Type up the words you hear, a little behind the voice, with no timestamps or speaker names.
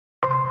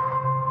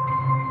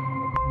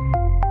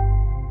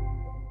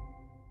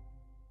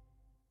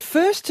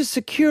First to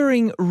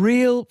securing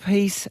real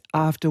peace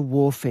after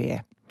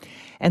warfare,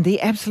 and the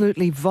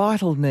absolutely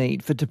vital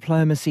need for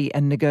diplomacy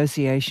and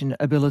negotiation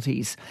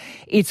abilities.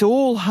 It's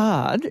all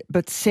hard,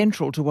 but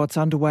central to what's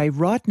underway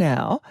right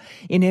now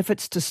in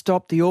efforts to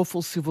stop the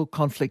awful civil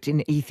conflict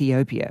in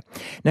Ethiopia.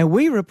 Now,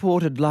 we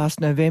reported last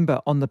November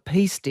on the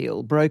peace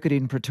deal brokered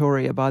in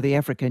Pretoria by the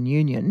African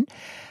Union.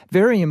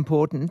 Very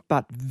important,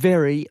 but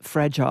very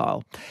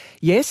fragile.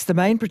 Yes, the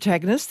main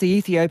protagonists, the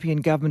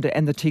Ethiopian government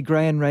and the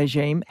Tigrayan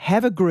regime,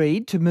 have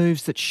agreed to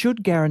moves that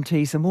should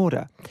guarantee some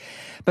order.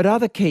 But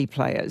other key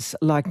players,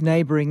 like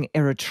neighbouring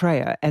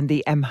Eritrea and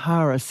the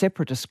Amhara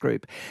separatist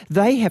group,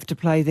 they have to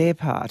play their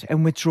part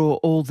and withdraw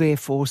all their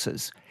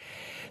forces.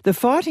 The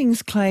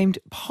fighting's claimed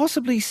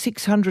possibly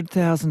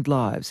 600,000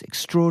 lives,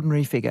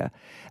 extraordinary figure.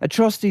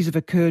 Atrocities have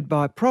occurred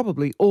by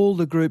probably all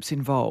the groups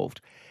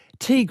involved.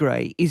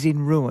 Tigray is in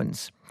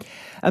ruins.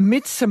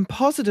 Amidst some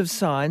positive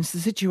signs, the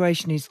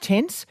situation is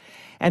tense,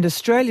 and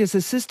Australia's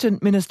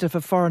Assistant Minister for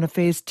Foreign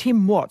Affairs,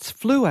 Tim Watts,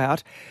 flew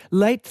out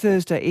late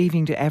Thursday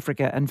evening to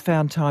Africa and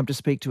found time to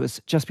speak to us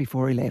just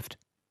before he left.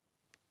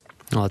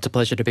 Oh, it's a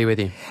pleasure to be with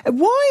you.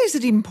 Why is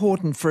it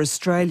important for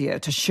Australia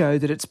to show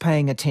that it's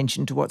paying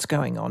attention to what's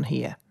going on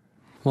here?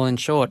 Well, in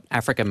short,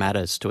 Africa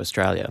matters to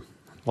Australia.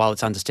 While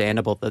it's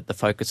understandable that the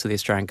focus of the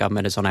Australian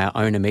government is on our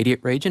own immediate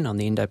region, on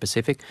the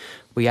Indo-Pacific,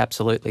 we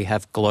absolutely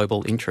have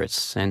global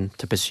interests, and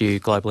to pursue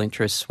global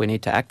interests, we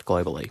need to act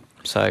globally.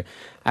 So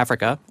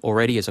Africa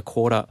already is a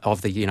quarter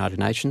of the United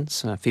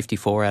Nations,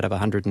 54 out of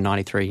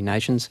 193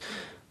 nations,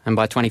 and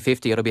by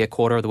 2050 it'll be a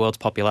quarter of the world's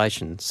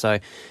population. So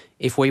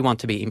if we want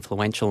to be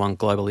influential on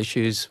global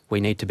issues, we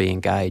need to be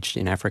engaged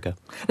in Africa.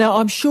 Now,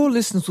 I'm sure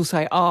listeners will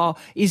say,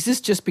 is this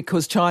just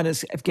because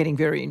China's getting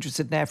very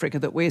interested in Africa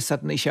that we're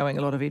suddenly showing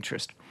a lot of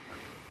interest?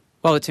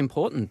 Well, it's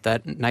important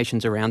that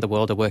nations around the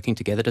world are working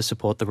together to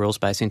support the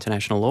rules-based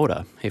international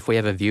order. If we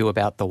have a view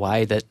about the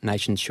way that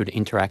nations should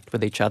interact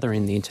with each other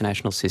in the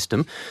international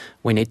system,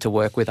 we need to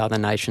work with other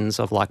nations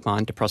of like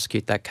mind to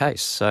prosecute that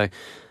case. So,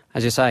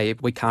 as you say,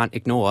 we can't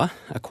ignore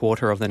a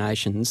quarter of the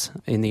nations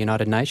in the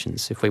United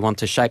Nations. If we want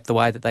to shape the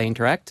way that they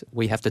interact,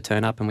 we have to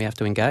turn up and we have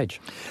to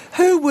engage.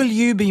 Who will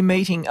you be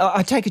meeting?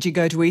 I take it you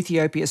go to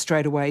Ethiopia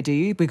straight away, do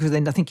you? Because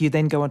then I think you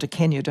then go on to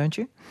Kenya, don't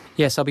you?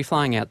 Yes, I'll be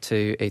flying out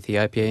to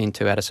Ethiopia,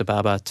 into Addis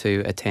Ababa,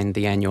 to attend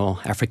the annual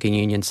African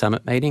Union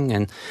Summit meeting.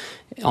 And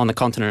on the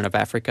continent of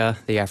Africa,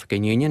 the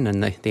African Union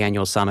and the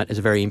annual summit is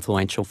a very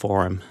influential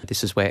forum.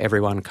 This is where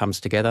everyone comes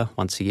together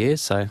once a year,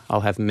 so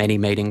I'll have many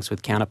meetings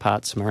with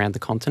counterparts from around the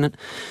continent.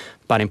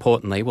 But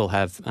importantly, we'll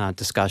have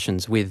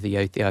discussions with the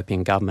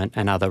Ethiopian government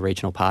and other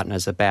regional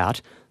partners about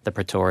the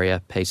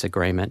Pretoria Peace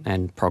Agreement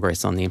and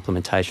progress on the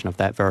implementation of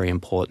that very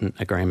important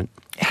agreement.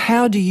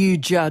 How do you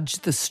judge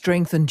the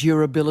strength and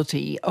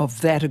durability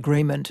of that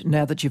agreement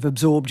now that you've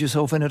absorbed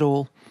yourself in it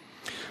all?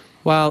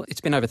 Well, it's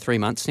been over 3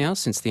 months now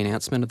since the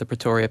announcement of the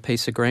Pretoria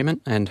Peace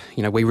Agreement, and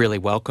we really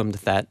welcomed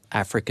that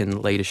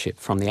African leadership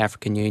from the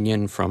African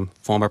Union, from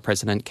former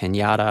President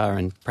Kenyatta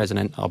and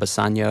President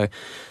Obasanjo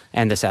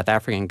and the South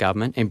African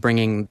government in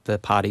bringing the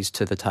parties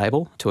to the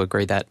table to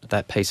agree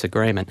that peace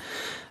agreement.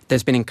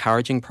 There's been an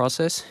encouraging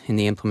process in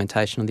the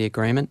implementation of the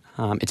agreement.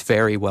 It's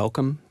very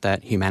welcome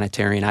that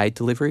humanitarian aid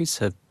deliveries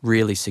have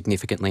really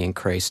significantly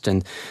increased,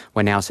 and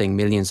we're now seeing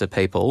millions of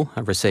people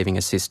receiving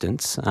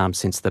assistance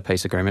since the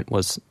peace agreement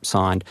was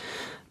signed.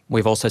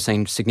 We've also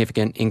seen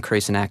significant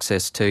increase in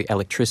access to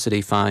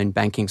electricity, phone,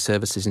 banking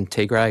services in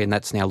Tigray, and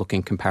that's now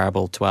looking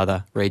comparable to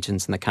other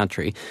regions in the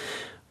country.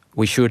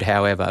 We should,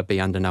 however,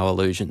 be under no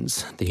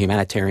illusions. The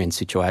humanitarian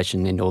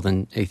situation in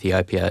northern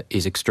Ethiopia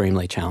is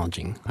extremely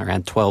challenging.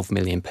 Around 12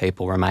 million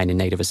people remain in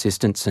need of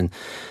assistance, and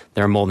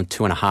there are more than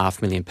 2.5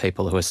 million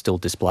people who are still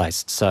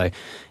displaced. So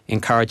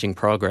encouraging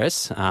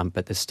progress,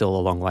 but there's still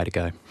a long way to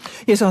go.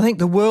 Yes, I think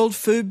the World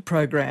Food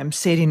Programme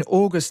said in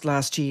August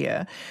last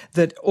year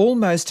that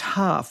almost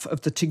half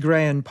of the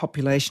Tigrayan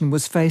population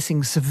was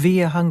facing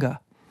severe hunger.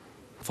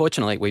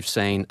 Fortunately, we've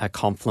seen a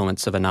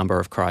confluence of a number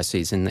of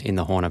crises in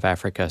the Horn of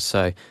Africa.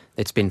 So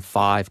it's been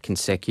 5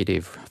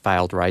 consecutive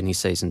failed rainy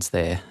seasons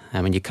there.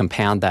 And when you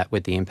compound that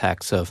with the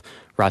impacts of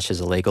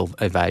Russia's illegal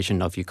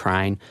invasion of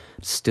Ukraine,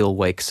 still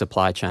weak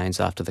supply chains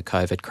after the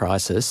COVID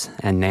crisis,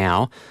 and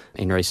now,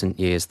 in recent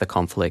years, the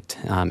conflict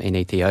in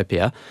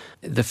Ethiopia,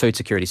 the food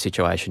security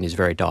situation is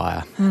very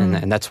dire.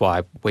 And that's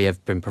why we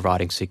have been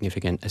providing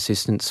significant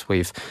assistance.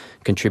 We've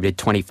contributed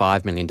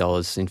 $25 million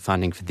in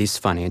funding for this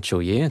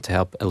financial year to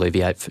help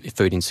alleviate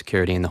food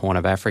insecurity in the Horn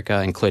of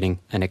Africa, including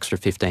an extra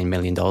 $15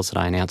 million that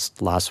I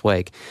announced last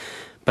week.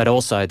 But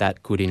also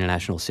that good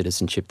international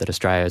citizenship that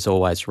Australia has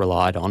always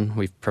relied on.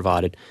 We've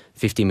provided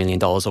 $50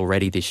 million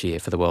already this year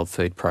for the World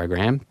Food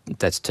Programme.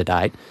 That's to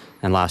date.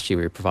 And last year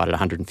we provided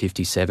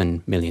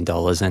 $157 million,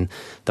 and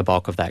the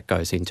bulk of that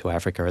goes into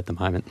Africa at the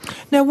moment.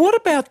 Now, what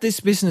about this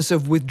business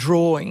of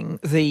withdrawing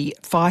the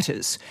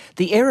fighters?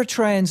 The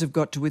Eritreans have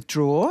got to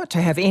withdraw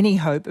to have any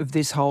hope of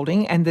this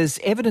holding, and there's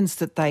evidence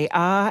that they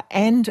are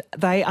and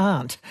they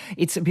aren't.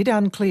 It's a bit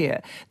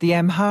unclear. The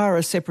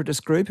Amhara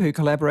separatist group, who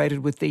collaborated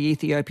with the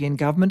Ethiopian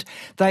government,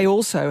 they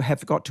also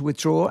have got to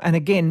withdraw, and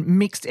again,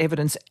 mixed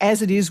evidence,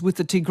 as it is with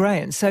the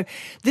Tigrayans. So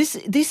this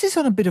is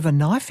on a bit of a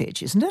knife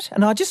edge, isn't it?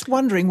 And I'm just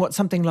wondering what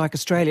something like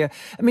Australia...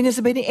 I mean, has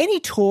there been any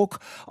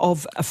talk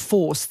of a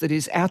force that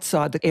is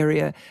outside the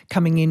area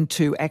coming in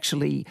to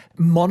actually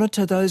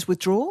monitor those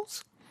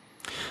withdrawals?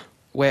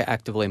 We're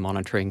actively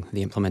monitoring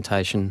the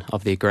implementation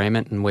of the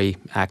agreement, and we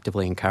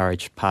actively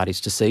encourage parties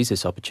to seize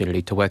this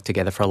opportunity to work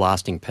together for a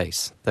lasting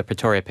peace. The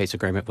Pretoria Peace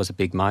Agreement was a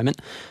big moment,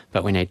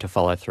 but we need to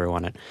follow through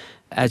on it.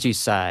 As you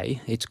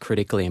say, it's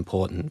critically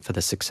important for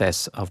the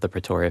success of the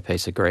Pretoria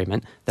Peace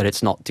Agreement that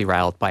it's not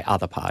derailed by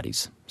other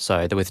parties.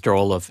 So the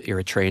withdrawal of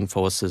Eritrean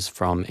forces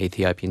from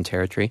Ethiopian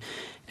territory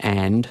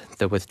and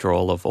the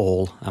withdrawal of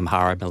all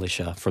Amhara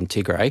militia from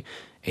Tigray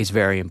is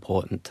very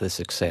important to the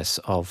success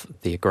of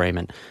the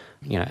agreement.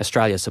 You know,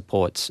 Australia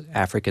supports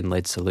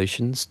African-led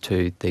solutions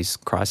to these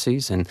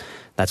crises, and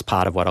that's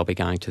part of what I'll be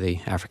going to the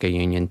Africa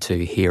Union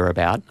to hear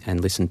about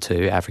and listen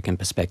to African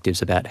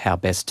perspectives about how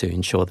best to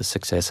ensure the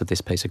success of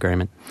this peace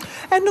agreement.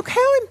 And look,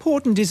 how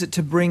important is it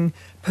to bring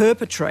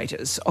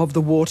perpetrators of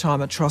the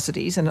wartime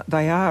atrocities, and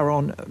they are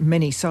on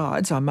many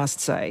sides, I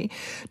must say,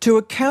 to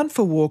account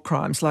for war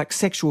crimes like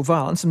sexual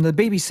violence? And the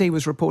BBC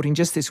was reporting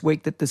just this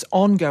week that there's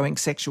ongoing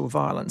sexual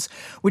violence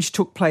which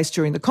took place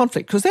during the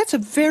conflict, because that's a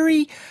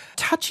very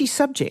touchy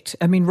subject.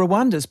 I mean,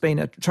 Rwanda's been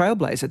a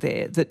trailblazer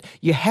there, that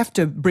you have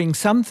to bring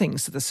some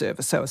things to the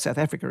surface, so is South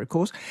Africa, of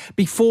course,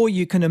 before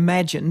you can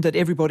imagine that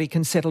everybody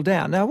can settle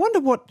down. Now, I wonder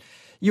what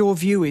your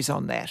view is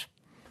on that.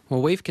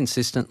 Well, we've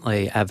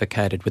consistently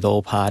advocated with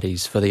all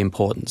parties for the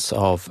importance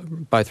of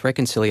both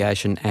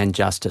reconciliation and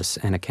justice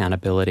and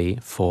accountability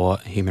for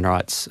human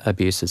rights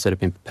abuses that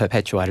have been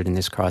perpetuated in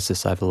this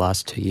crisis over the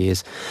last 2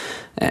 years.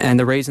 And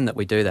the reason that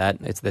we do that,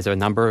 there's a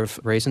number of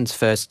reasons.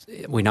 First,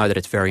 we know that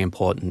it's very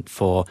important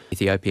for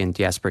Ethiopian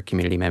diaspora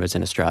community members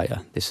in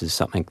Australia. This is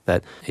something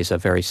that is a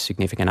very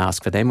significant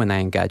ask for them when they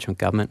engage with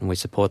government, and we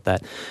support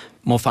that.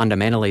 More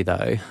fundamentally,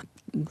 though,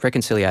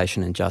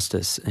 reconciliation and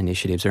justice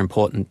initiatives are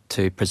important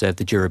to preserve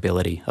the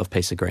durability of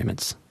peace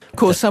agreements. Of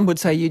course, some would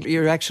say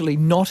you're actually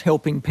not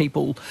helping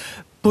people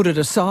put it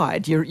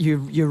aside.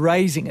 You're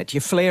raising it, you're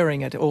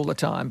flaring it all the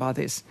time by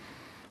this.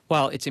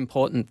 Well, it's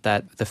important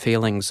that the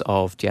feelings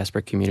of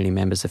diaspora community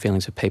members, the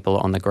feelings of people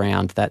on the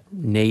ground that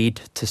need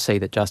to see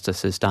that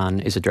justice is done,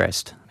 is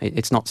addressed.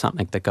 It's not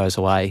something that goes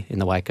away in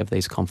the wake of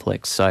these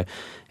conflicts. So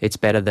it's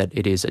better that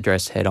it is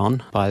addressed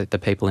head-on by the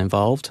people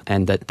involved,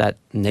 and that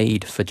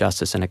need for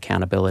justice and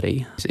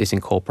accountability is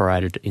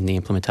incorporated in the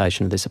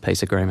implementation of this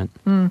peace agreement.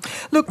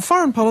 Look,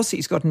 foreign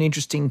policy's got an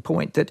interesting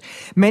point, that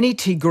many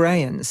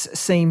Tigrayans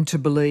seem to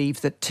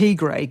believe that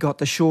Tigray got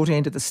the short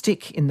end of the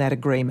stick in that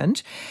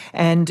agreement,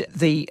 and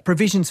the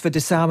provisions for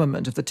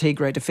disarmament of the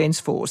Tigray Defence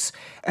Force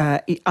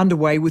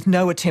underway with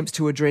no attempts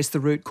to address the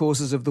root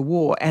causes of the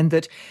war, and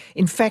that,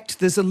 in fact,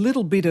 there's a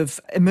little bit of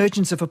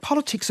emergence of a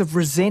politics of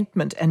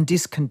resentment and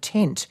discontent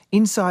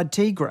inside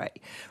Tigray,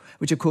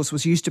 which of course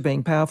was used to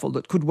being powerful,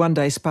 that could one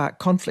day spark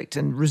conflict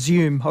and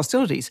resume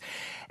hostilities.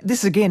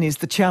 This again is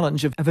the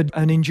challenge of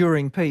an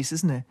enduring peace,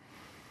 isn't it?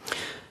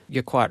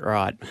 You're quite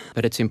right,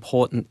 but it's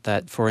important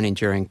that for an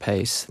enduring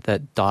peace,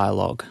 that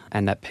dialogue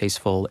and that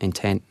peaceful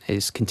intent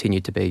is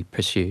continued to be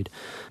pursued.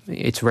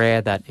 It's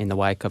rare that in the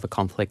wake of a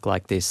conflict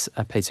like this,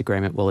 a peace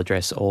agreement will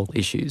address all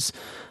issues,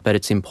 but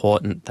it's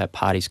important that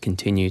parties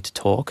continue to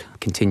talk,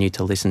 continue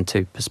to listen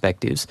to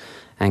perspectives,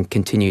 and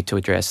continue to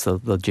address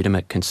the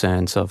legitimate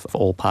concerns of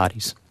all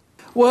parties.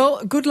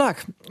 Well, good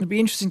luck. It'll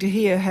be interesting to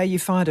hear how you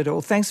find it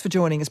all. Thanks for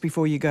joining us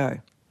before you go.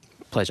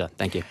 Pleasure.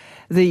 Thank you.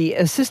 The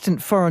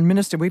Assistant Foreign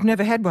Minister, we've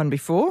never had one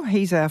before.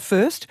 He's our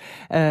first,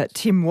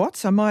 Tim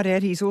Watts. I might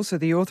add he's also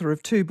the author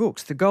of 2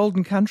 books, The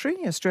Golden Country,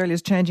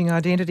 Australia's Changing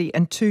Identity,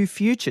 and 2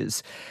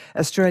 Futures,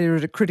 Australia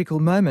at a Critical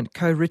Moment,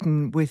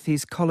 co-written with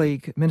his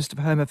colleague, Minister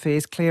for Home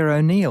Affairs, Claire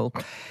O'Neill.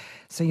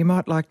 So you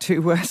might like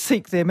to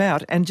seek them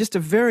out. And just a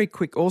very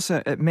quick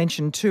also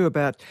mention too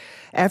about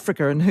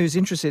Africa and who's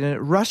interested in it.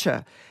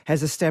 Russia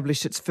has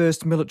established its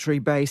first military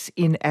base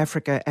in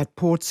Africa at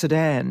Port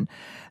Sudan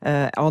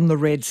on the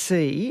Red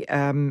Sea.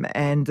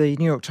 And the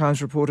New York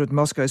Times reported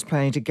Moscow's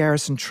planning to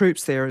garrison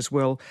troops there as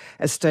well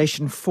as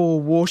station 4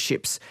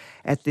 warships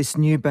at this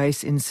new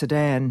base in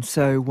Sudan.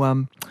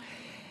 So,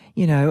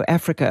 you know,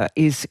 Africa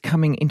is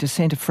coming into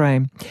centre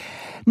frame.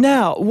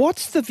 Now,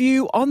 what's the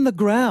view on the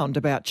ground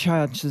about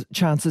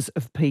chances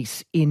of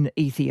peace in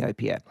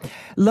Ethiopia?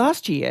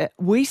 Last year,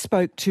 we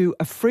spoke to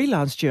a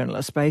freelance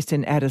journalist based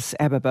in Addis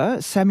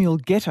Ababa, Samuel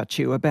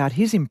Getachew, about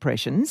his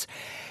impressions.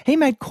 He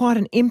made quite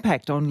an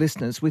impact on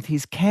listeners with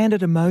his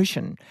candid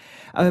emotion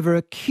over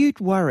acute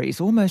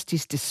worries, almost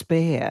his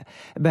despair,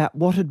 about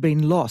what had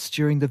been lost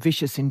during the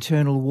vicious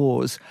internal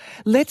wars.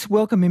 Let's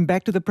welcome him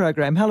back to the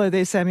program. Hello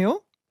there,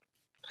 Samuel.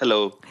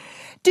 Hello.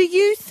 Do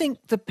you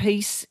think the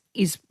peace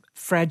is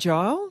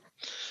fragile?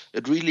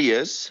 It really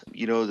is.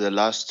 The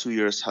last 2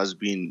 years has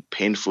been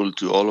painful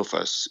to all of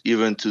us,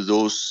 even to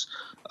those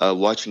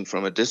watching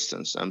from a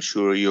distance. I'm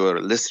sure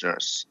your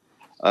listeners.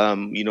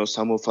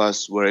 Some of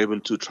us were able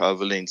to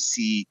travel and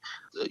see,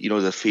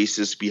 the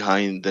faces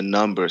behind the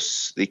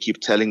numbers. They keep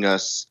telling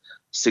us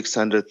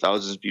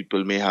 600,000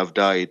 people may have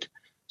died.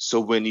 So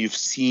when you've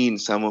seen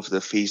some of the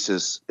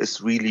faces,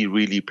 it's really,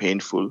 really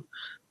painful.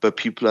 But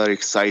people are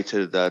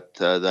excited that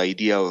the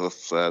idea of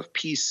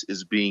peace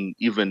is being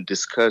even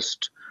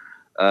discussed,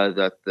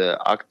 that the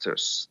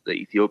actors, the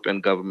Ethiopian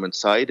government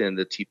side and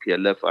the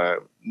TPLF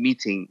are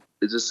meeting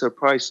is a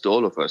surprise to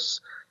all of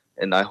us.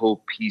 And I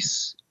hope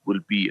peace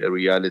will be a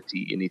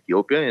reality in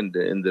Ethiopia and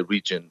in the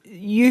region.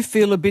 You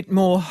feel a bit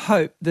more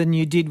hope than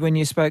you did when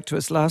you spoke to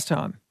us last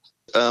time.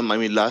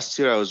 Last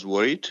year I was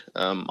worried.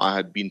 I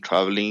had been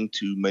traveling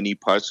to many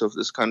parts of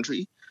this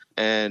country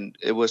and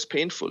it was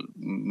painful.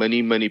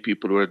 Many, many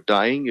people were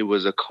dying. It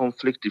was a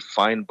conflict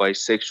defined by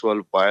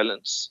sexual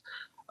violence.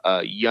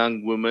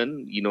 Young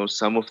women,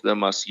 some of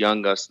them as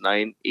young as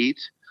 9, 8,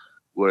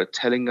 were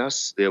telling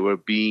us they were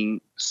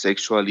being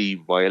sexually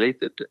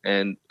violated,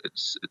 and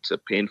it's a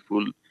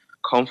painful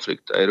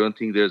conflict. I don't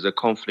think there's a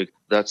conflict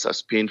that's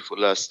as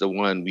painful as the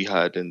one we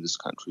had in this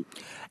country.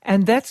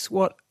 And that's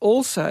what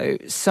also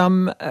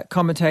some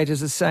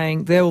commentators are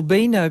saying. There will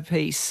be no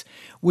peace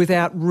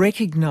without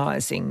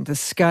recognising the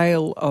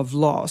scale of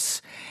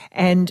loss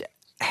and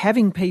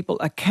having people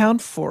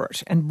account for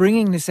it and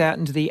bringing this out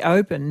into the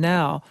open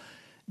now.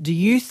 Do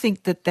you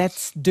think that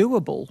that's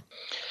doable?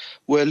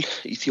 Well,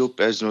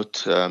 Ethiopia is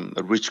not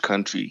a rich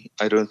country.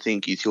 I don't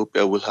think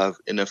Ethiopia will have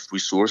enough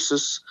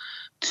resources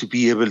to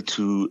be able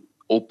to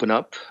open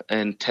up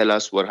and tell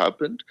us what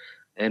happened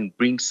and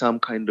bring some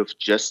kind of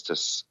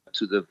justice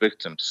to the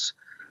victims.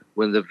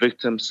 When the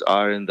victims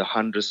are in the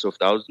hundreds of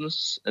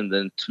thousands and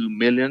then 2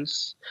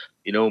 millions,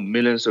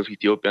 millions of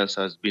Ethiopians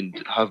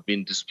have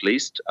been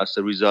displaced as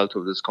a result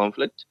of this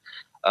conflict.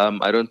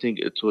 I don't think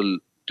it will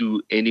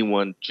do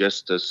anyone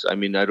justice. I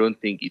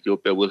don't think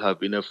Ethiopia will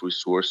have enough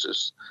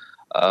resources.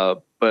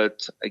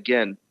 But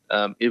again,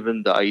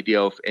 even the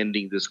idea of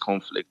ending this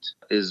conflict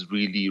is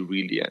really,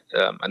 really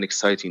an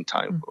exciting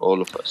time for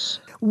all of us.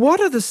 What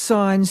are the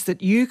signs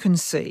that you can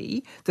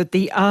see that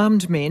the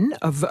armed men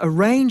of a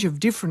range of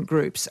different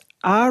groups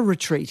are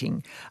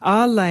retreating,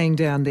 are laying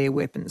down their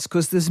weapons?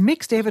 Because there's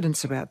mixed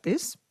evidence about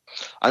this.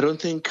 I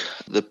don't think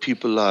the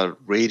people are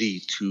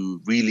ready to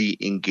really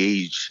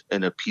engage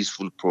in a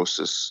peaceful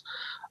process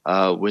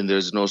when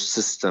there's no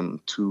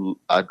system to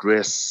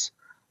address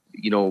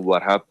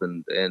what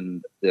happened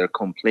and their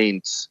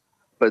complaints.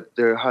 But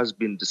there has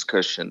been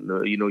discussion.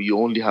 You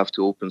only have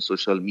to open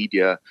social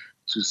media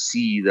to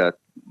see that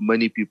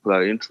many people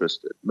are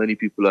interested. Many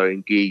people are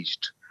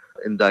engaged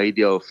in the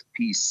idea of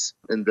peace.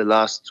 In the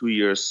last 2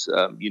 years,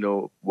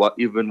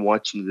 even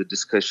watching the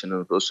discussion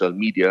on social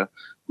media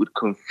would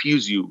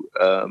confuse you.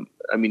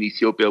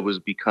 Ethiopia was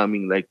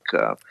becoming like,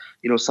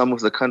 some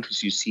of the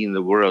countries you see in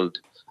the world,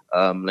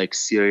 like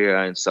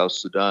Syria and South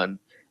Sudan.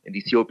 And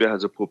Ethiopia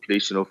has a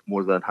population of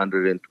more than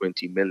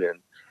 120 million.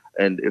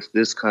 And if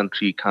this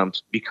country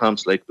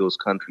becomes like those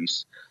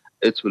countries,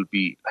 it will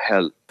be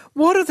hell.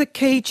 What are the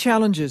key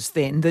challenges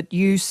then that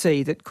you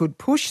see that could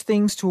push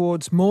things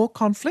towards more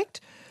conflict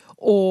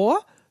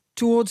or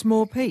towards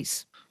more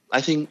peace?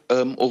 I think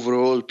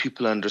overall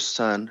people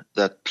understand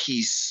that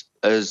peace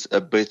is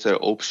a better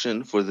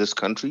option for this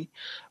country.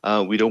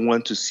 We don't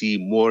want to see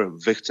more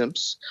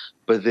victims,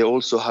 but there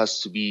also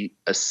has to be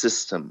a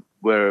system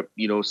where,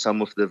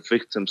 some of the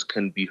victims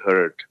can be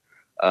heard.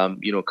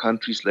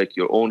 Countries like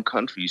your own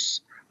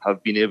countries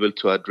have been able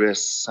to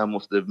address some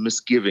of the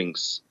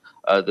misgivings,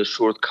 the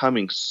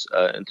shortcomings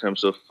in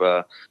terms of,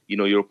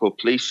 your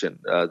population,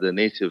 the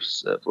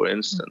natives, for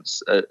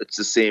instance. It's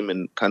the same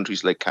in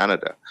countries like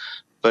Canada.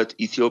 But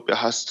Ethiopia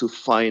has to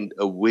find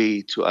a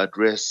way to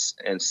address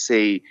and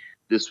say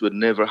this would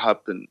never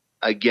happen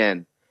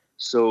again.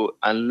 So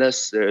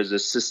unless there is a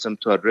system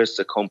to address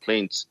the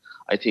complaints,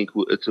 I think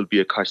it will be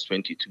a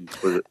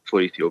catch-22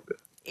 for Ethiopia.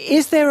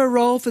 Is there a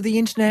role for the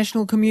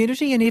international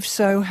community, and if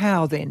so,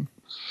 how then?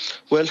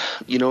 Well,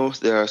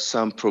 there are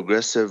some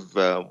progressive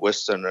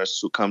Westerners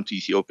who come to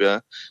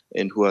Ethiopia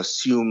and who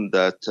assume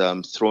that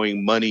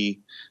throwing money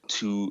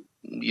to,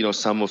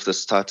 some of the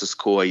status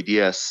quo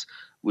ideas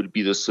would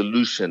be the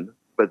solution.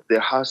 But there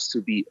has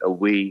to be a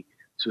way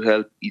to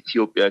help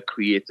Ethiopia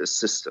create a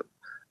system.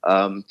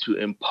 To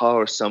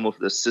empower some of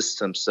the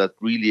systems that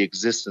really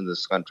exist in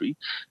this country,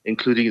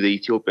 including the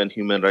Ethiopian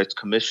Human Rights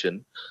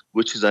Commission,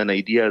 which is an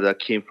idea that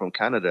came from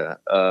Canada.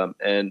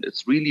 And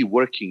it's really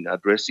working,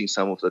 addressing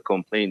some of the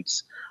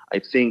complaints. I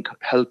think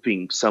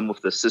helping some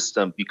of the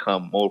system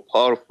become more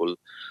powerful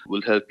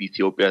will help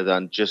Ethiopia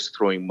than just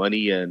throwing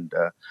money and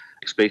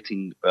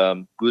expecting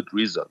good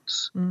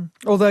results.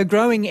 Although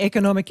growing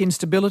economic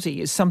instability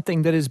is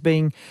something that is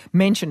being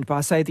mentioned by,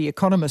 say, The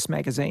Economist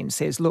magazine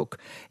says, look,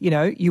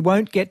 you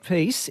won't get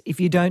peace if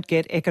you don't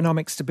get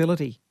economic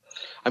stability.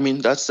 I mean,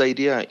 that's the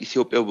idea.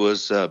 Ethiopia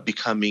was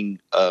becoming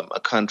a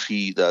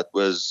country that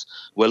was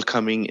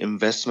welcoming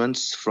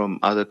investments from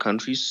other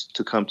countries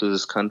to come to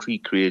this country,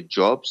 create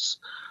jobs.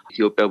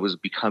 Ethiopia was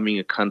becoming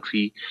a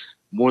country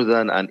more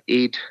than an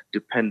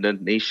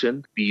aid-dependent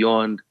nation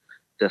beyond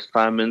the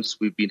famines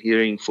we've been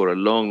hearing for a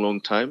long,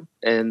 long time.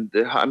 And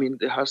there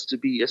has to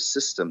be a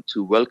system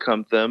to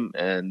welcome them.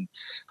 And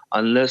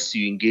unless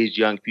you engage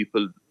young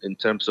people in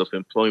terms of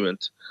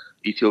employment,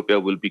 Ethiopia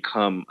will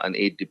become an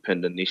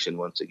aid-dependent nation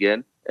once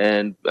again.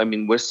 And I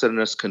mean,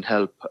 Westerners can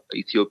help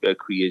Ethiopia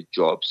create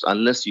jobs.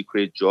 Unless you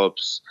create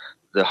jobs,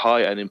 the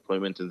high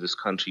unemployment in this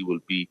country will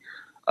be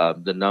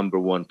the number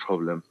one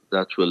problem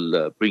that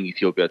will bring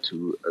Ethiopia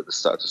to the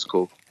status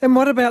quo. And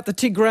what about the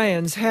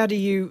Tigrayans? How do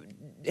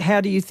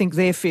you think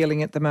they're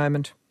feeling at the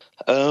moment?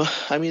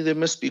 They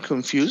must be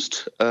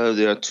confused.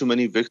 There are too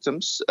many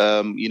victims.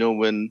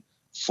 When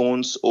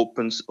phones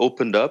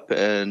opened up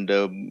and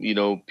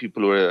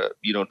people were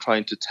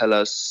trying to tell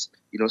us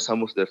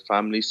some of their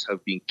families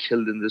have been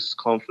killed in this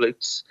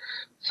conflicts.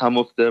 Some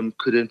of them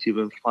couldn't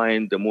even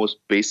find the most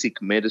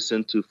basic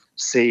medicine to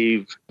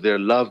save their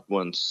loved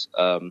ones'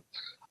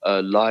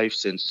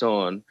 lives and so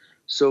on.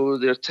 So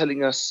they're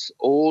telling us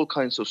all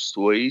kinds of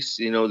stories.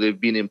 They've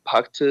been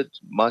impacted.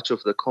 Much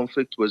of the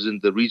conflict was in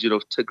the region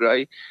of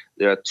Tigray.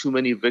 There are too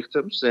many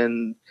victims,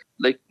 and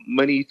like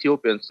many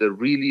Ethiopians, they're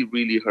really,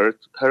 really hurt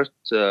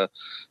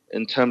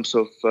in terms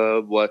of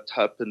what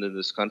happened in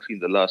this country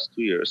in the last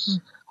 2 years.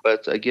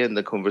 But again,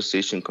 the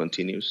conversation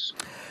continues.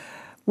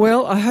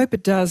 Well, I hope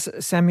it does,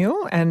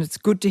 Samuel, and it's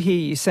good to hear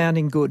you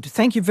sounding good.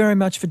 Thank you very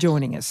much for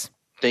joining us.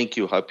 Thank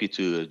you. Happy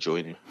to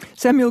join you.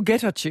 Samuel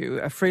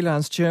Getachew, a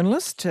freelance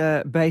journalist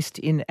based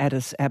in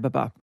Addis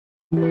Ababa.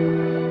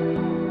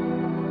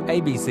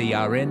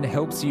 ABCRN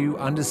helps you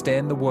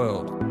understand the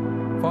world.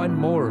 Find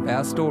more of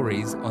our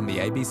stories on the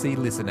ABC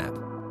Listen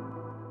app.